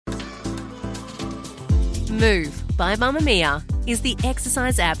Move by Mamamia is the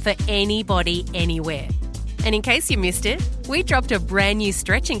exercise app for anybody, anywhere. And in case you missed it, we dropped a brand new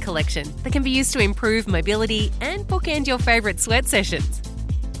stretching collection that can be used to improve mobility and bookend your favourite sweat sessions.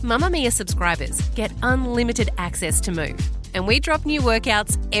 Mamamia subscribers get unlimited access to Move, and we drop new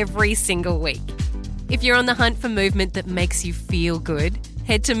workouts every single week. If you're on the hunt for movement that makes you feel good,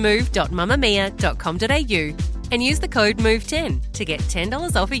 head to move.mamamia.com.au and use the code MOVE10 to get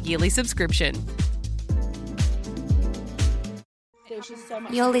 $10 off a yearly subscription.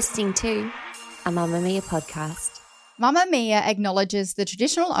 You're listening to a Mamamia podcast. Mamamia acknowledges the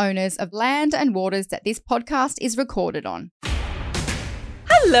traditional owners of land and waters that this podcast is recorded on.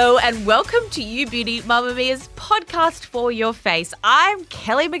 Hello and welcome to You Beauty, Mamamia's podcast for your face. I'm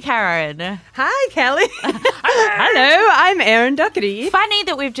Kelly McCarran. Hi, Kelly. Hello, I'm Erin Doherty. Funny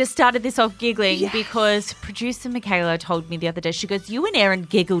that we've just started this off giggling because producer Michaela told me the other day, she goes, you and Erin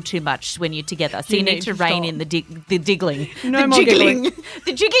giggle too much when you're together, so you need to rein in the diggling. No more giggling.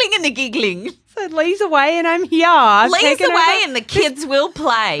 The jiggling and the giggling. So Lee's away and I'm here. Lee's away and the kids will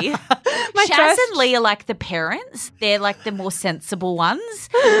play. Shaz and Lee are like the parents. They're like the more sensible ones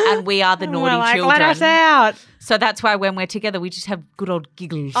and we are the naughty children. Let us out. So that's why when we're together, we just have good old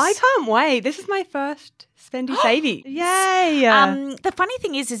giggles. I can't wait. This is my first Spendy Savvy. Yay. The funny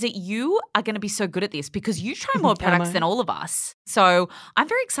thing is that you are going to be so good at this because you try more products than all of us. So I'm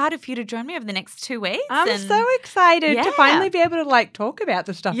very excited for you to join me over the next 2 weeks. I'm so excited to finally be able to talk about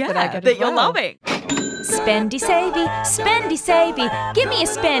the stuff that I get that you're loving. Spendy savey, give me a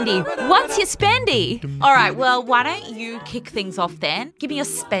spendy. What's your spendy? All right, well, why don't you kick things off then? Give me your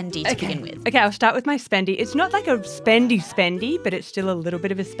spendy to begin with. Okay, I'll start with my spendy. It's not like a spendy, but it's still a little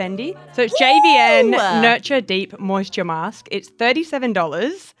bit of a spendy. So it's JVN Nurture Deep Moisture Mask. It's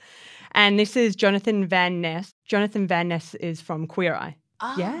 $37. And this is Jonathan Van Ness. Jonathan Van Ness is from Queer Eye.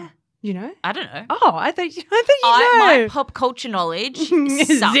 Oh. Yeah. You know? I don't know. Oh, I thought you know. My pop culture knowledge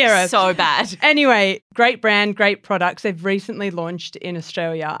sucks Zero. So bad. Anyway, great brand, great products. They've recently launched in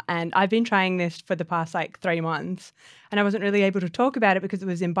Australia and I've been trying this for the past 3 months and I wasn't really able to talk about it because it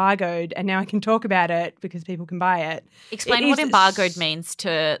was embargoed and now I can talk about it because people can buy it. Explain what embargoed means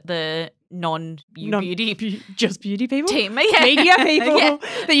to the non-beauty just beauty people? Media people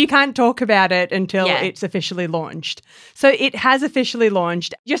that you can't talk about it until it's officially launched. So it has officially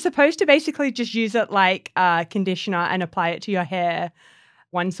launched. You're supposed to basically just use it like a conditioner and apply it to your hair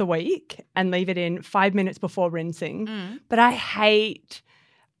once a week and leave it in 5 minutes before rinsing. But I hate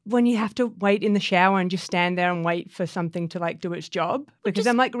when you have to wait in the shower and just stand there and wait for something to do its job because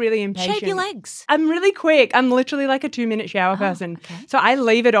I'm really impatient. Shave your legs. I'm really quick. I'm literally a 2-minute shower person. Okay. So I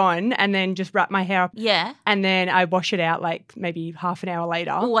leave it on and then just wrap my hair up. Yeah. And then I wash it out maybe half an hour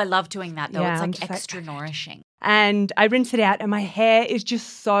later. Oh, I love doing that though. Yeah, it's extra nourishing. And I rinse it out and my hair is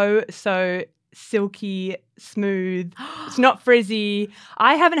just so silky, smooth. It's not frizzy.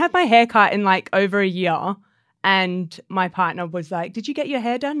 I haven't had my hair cut in over a year. And my partner was like, did you get your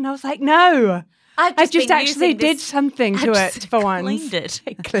hair done? And I was like, no. I just actually did something to it for once. Cleaned it.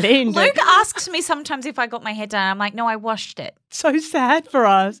 I cleaned Luke it. asks me sometimes if I got my hair done. I'm like, no, I washed it. So sad for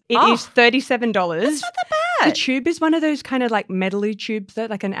us. It is $37. That's not that bad. The tube is one of those kind of metally tubes,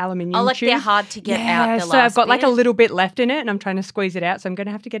 like an aluminium tube. They're hard to get out the last so I've got bit. a little bit left in it and I'm trying to squeeze it out. So I'm going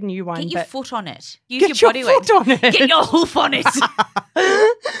to have to get a new one. Get your foot on it. Use your body foot weight. on it. Get your hoof on it.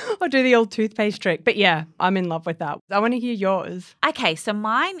 Or do the old toothpaste trick. But yeah, I'm in love with that. I want to hear yours. Okay, so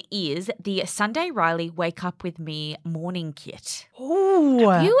mine is the Sunday Riley Wake Up With Me morning kit. Oh,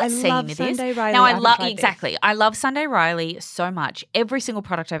 have you I seen love this? Sunday Riley. Now I love I love Sunday Riley so much. Every single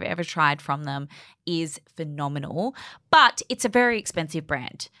product I've ever tried from them is phenomenal, but it's a very expensive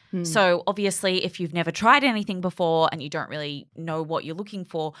brand. So obviously if you've never tried anything before and you don't really know what you're looking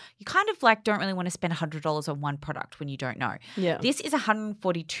for, you kind of don't really want to spend $100 on one product when you don't know. Yeah. This is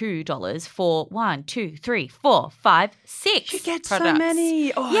 $142 for 1, 2, 3, 4, 5, 6 You get products. so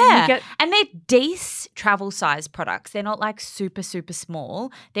many. Oh, yeah. And they're Deece travel size products. They're not super, super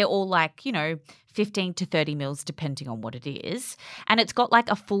small. They're all 15 to 30 mils depending on what it is. And it's got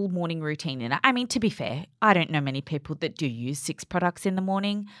a full morning routine in it. I mean, to be fair, I don't know many people that do use 6 products in the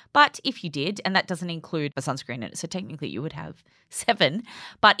morning, but if you did, and that doesn't include a sunscreen in it, so technically you would have 7,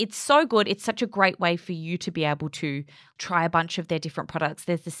 but it's so good. It's such a great way for you to be able to try a bunch of their different products.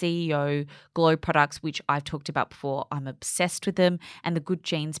 There's the CEO Glow products, which I've talked about before. I'm obsessed with them. And the Good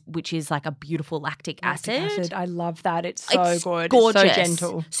Genes, which is a beautiful lactic acid. I love that. It's so good. Gorgeous. It's so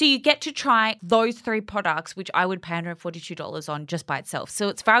gentle. So you get to try those 3 products, which I would pay $142 on just by itself. So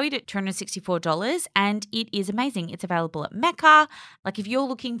it's valued at $264 and it is amazing. It's available at Mecca. If you're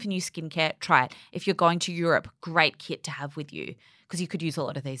looking for new skincare, try it. If you're going to Europe, great kit to have with you because you could use a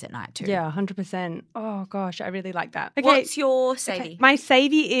lot of these at night too. Yeah, 100%. Oh, gosh, I really like that. Okay. What's your savvy? Okay. My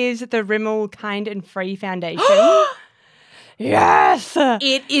savvy is the Rimmel Kind and Free Foundation. Yes!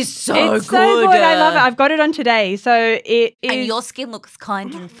 It is so good. It's so good. I love it. I've got it on today. So it is... And your skin looks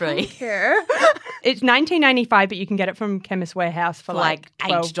kind and free. It's $19.95, but you can get it from Chemist Warehouse for like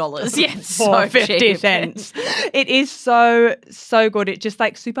 $8. Yeah, it's so 50 cheap. Cents. It is so, so good. It's just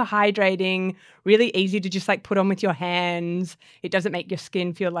like super hydrating, really easy to just like put on with your hands. It doesn't make your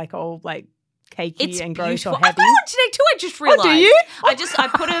skin feel like all like cakey and gross or heavy. I put it on today too, I just realised. Oh, do you? I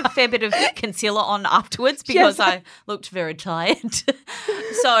put a fair bit of concealer on afterwards because I looked very tired.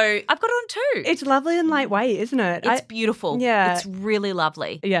 So I've got it on too. It's lovely and lightweight, isn't it? It's beautiful. Yeah. It's really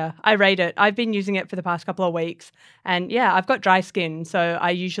lovely. Yeah, I rate it. I've been using it for the past couple of weeks. And yeah, I've got dry skin, so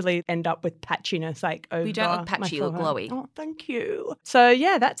I usually end up with patchiness like over my You don't look patchy, you look glowy. Oh, thank you. So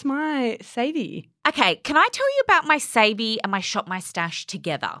yeah, that's my savvy. Okay, can I tell you about my savvy and my Shop My Stash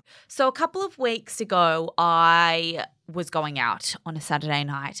together? So a couple of weeks ago, I was going out on a Saturday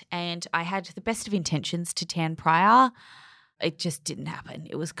night and I had the best of intentions to tan prior. It just didn't happen.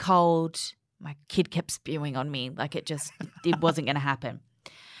 It was cold. My kid kept spewing on me. Like it wasn't going to happen.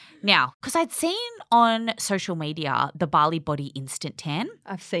 Now, because I'd seen on social media the Bali Body Instant Tan.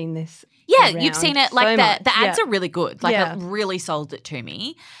 I've seen this. Yeah, you've seen it. Like so the ads are really good. Like it really sold it to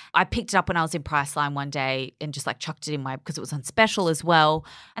me. I picked it up when I was in Priceline one day and just like chucked it in because it was on special as well.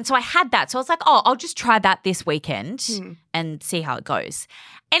 And so I had that. So I was like, oh, I'll just try that this weekend and see how it goes.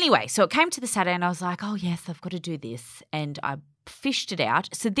 Anyway, so it came to the Saturday and I was like, oh yes, I've got to do this. And I fished it out.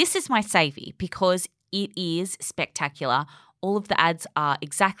 So this is my savvy because it is spectacular. All of the ads are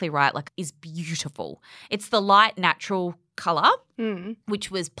exactly right, like is beautiful. It's the light natural colour, which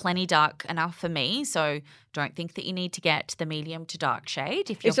was plenty dark enough for me. So don't think that you need to get the medium to dark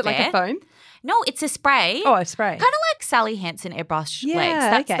shade if you're Is it fair. like a foam? No, it's a spray. Oh, a spray. Kind of like Sally Hansen airbrush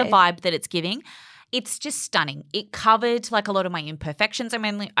legs. That's the vibe that it's giving. It's just stunning. It covered like a lot of my imperfections.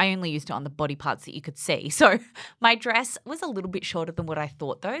 I only used it on the body parts that you could see. So my dress was a little bit shorter than what I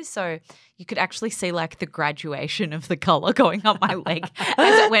thought though. So you could actually see like the graduation of the colour going up my leg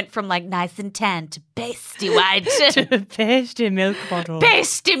as it went from like nice and tan to pasty white. To pasty milk bottle.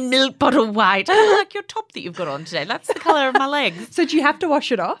 Pasty milk bottle white. Kind of like your top that you've got on today. That's the colour of my legs. So do you have to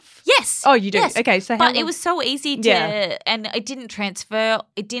wash it off? Yes. Oh, you do? Yes. Okay. So But it was so easy to, and it didn't transfer.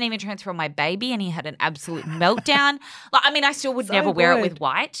 It didn't even transfer on my baby and he had an absolute meltdown. Like, I mean, I still would never wear it with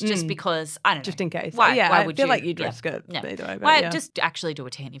white just because, I don't know. Just in case. Why I would feel you? like you'd risk it either way. Well, just actually do a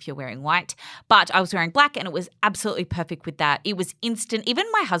tan if you're wearing white. But I was wearing black and it was absolutely perfect with that. It was instant. Even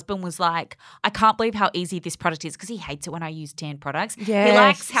my husband was like, I can't believe how easy this product is because he hates it when I use tan products. Yes, he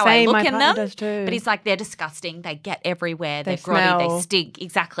likes how I look my in partner them. does too. But he's like, they're disgusting. They get everywhere. They're smell. grotty. They stink.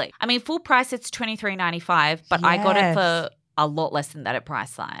 Exactly. I mean, full price, it's $23.95, but I got it for a lot less than that at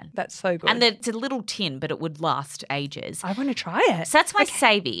Priceline. That's so good. And it's a little tin, but it would last ages. I want to try it. So that's my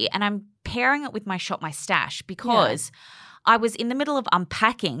savvy, and I'm pairing it with my Shop My Stash because I was in the middle of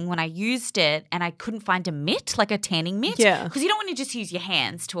unpacking when I used it and I couldn't find a mitt, like a tanning mitt. Yeah. Because you don't want to just use your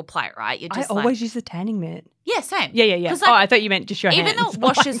hands to apply it, right? You're I just always use the tanning mitt. Yeah, same. Yeah. Like, I thought you meant just your hands. Even though it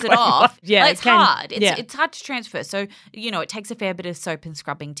washes it off, yeah, like, it's hard. Yeah. It's hard to transfer. So, it takes a fair bit of soap and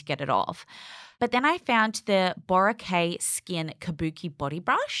scrubbing to get it off. But then I found the Boracay Skin Kabuki Body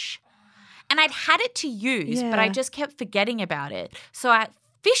Brush. And I'd had it to use, but I just kept forgetting about it. So I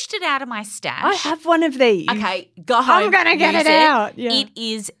fished it out of my stash. I have one of these. Okay, go home. I'm going to get use it out. Yeah. It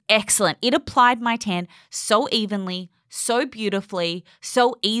is excellent. It applied my tan so evenly, so beautifully,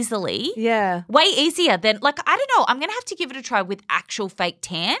 so easily. Yeah. Way easier than, I don't know. I'm going to have to give it a try with actual fake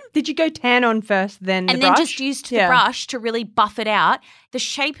tan. Did you go tan on first, then the brush? And then just used the brush to really buff it out. The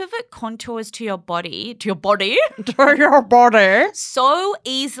shape of it contours to your body. To your body. So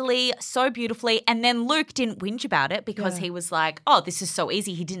easily, so beautifully. And then Luke didn't whinge about it because he was like, oh, this is so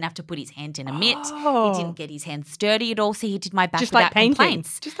easy. He didn't have to put his hand in a mitt. He didn't get his hands dirty at all. So he did my back just without like painting.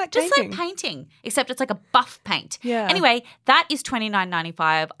 complaints. Just like painting. Except it's like a buff paint. Yeah. Anyway, that is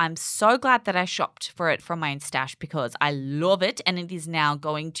 $29.95. I'm so glad that I shopped for it from my own stash because I love it. And it is now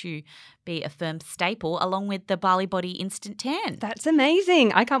going to be a firm staple along with the Bali Body Instant Tan. That's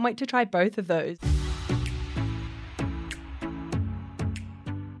amazing. I can't wait to try both of those.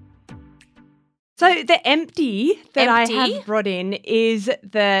 So the empty that I have brought in is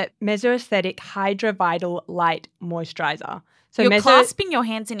the Mesoaesthetic Hydra Vital Light Moisturizer. So You're clasping your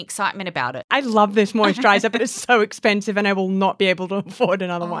hands in excitement about it. I love this moisturizer, but it's so expensive and I will not be able to afford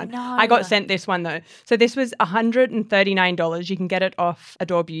another one. No. I got sent this one though. So this was $139. You can get it off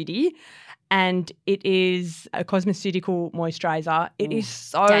Adore Beauty. And it is a cosmeceutical moisturizer. It is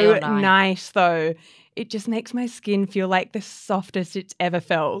so nice though. it just makes my skin feel like the softest it's ever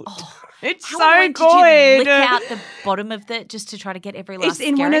felt. Oh, it's how so good. good. Did you lick out the bottom of it just to try to get every last It's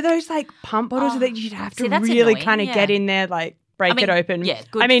in one of skerrick? those like pump bottles that you'd have to that's really annoying, kind of get in there, like break it open. Yeah,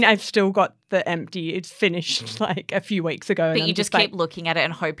 good. I mean, I've still got the empty. It's finished like a few weeks ago. But and you I'm just like, keep looking at it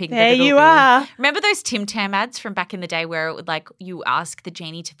and hoping there that it'll you be. are. Remember those Tim Tam ads from back in the day where it would like you ask the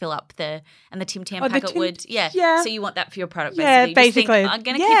genie to fill up the Tim Tam packet would yeah. So you want that for your product basically. Yeah, You just think, basically. I'm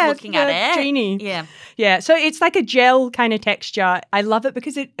going to keep looking at it. Genie. Yeah. Yeah, so it's like a gel kind of texture. I love it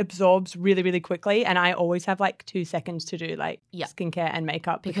because it absorbs really, really quickly, and I always have like 2 seconds to do like skincare and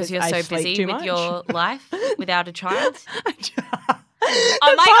makeup Because you're I so sleep busy too with much. your life without a child.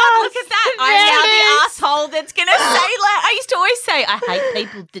 Oh my God, look at that. I'm now the asshole that's going to say that. I used to always say, I hate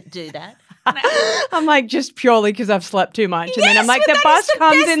people that do that. I'm like, just purely because I've slept too much. And then I'm like, but the that bus is the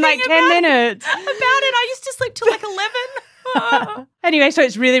comes best in like thing 10 minutes. About it, I used to sleep till like 11. Anyway, so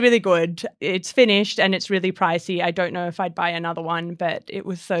it's really, really good. It's finished and it's really pricey. I don't know if I'd buy another one, but it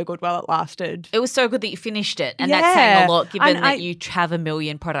was so good while it lasted. It was so good that you finished it. And that's saying a lot given that you have a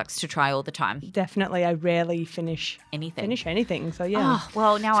million products to try all the time. Definitely. I rarely finish anything. So, yeah. Oh,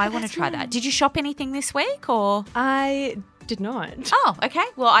 well, now I want to try that. Did you shop anything this week or? I did not. Oh, okay.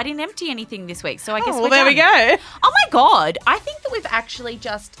 Well, I didn't empty anything this week, so I guess we're there we done. go. Oh my God. I think that we've actually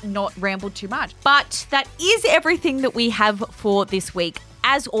just not rambled too much. But that is everything that we have for this week.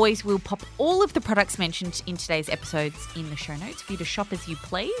 As always, we'll pop all of the products mentioned in today's episodes in the show notes for you to shop as you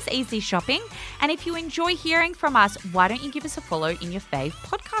please. Easy shopping. And if you enjoy hearing from us, why don't you give us a follow in your fave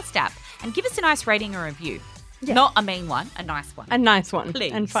podcast app and give us a nice rating or review. Yeah. Not a mean one, a nice one. A nice one.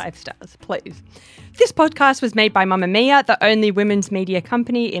 Please. And 5 stars, please. This podcast was made by Mamamia, the only women's media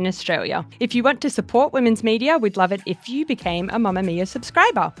company in Australia. If you want to support women's media, we'd love it if you became a Mamamia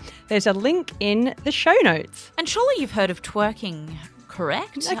subscriber. There's a link in the show notes. And surely you've heard of twerking,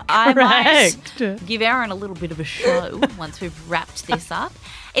 correct? Correct. I might give Aaron a little bit of a show once we've wrapped this up.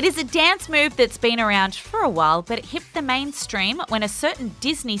 It is a dance move that's been around for a while, but it hit the mainstream when a certain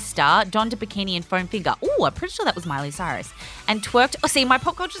Disney star donned a bikini and foam finger. Oh, I'm pretty sure that was Miley Cyrus. And twerked. Oh, see, my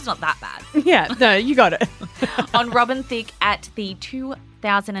pop culture's not that bad. Yeah, no, you got it. On Robin Thicke at the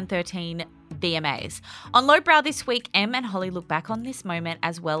 2013 VMAs. On Lowbrow this week, Em and Holly look back on this moment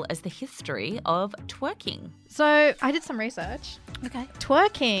as well as the history of twerking. So I did some research. Okay.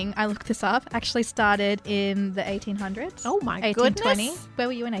 Twerking, I looked this up, actually started in the 1800s. Oh my 1820. goodness. Where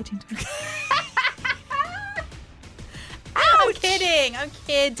were you in 1820? I'm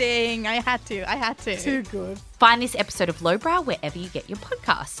kidding. I had to. Too good. Find this episode of Lowbrow wherever you get your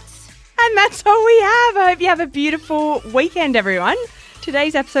podcasts. And that's all we have. I hope you have a beautiful weekend, everyone.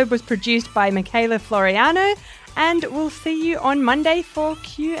 Today's episode was produced by Michaela Floriano, and we'll see you on Monday for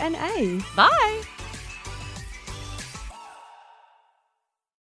Q&A. Bye.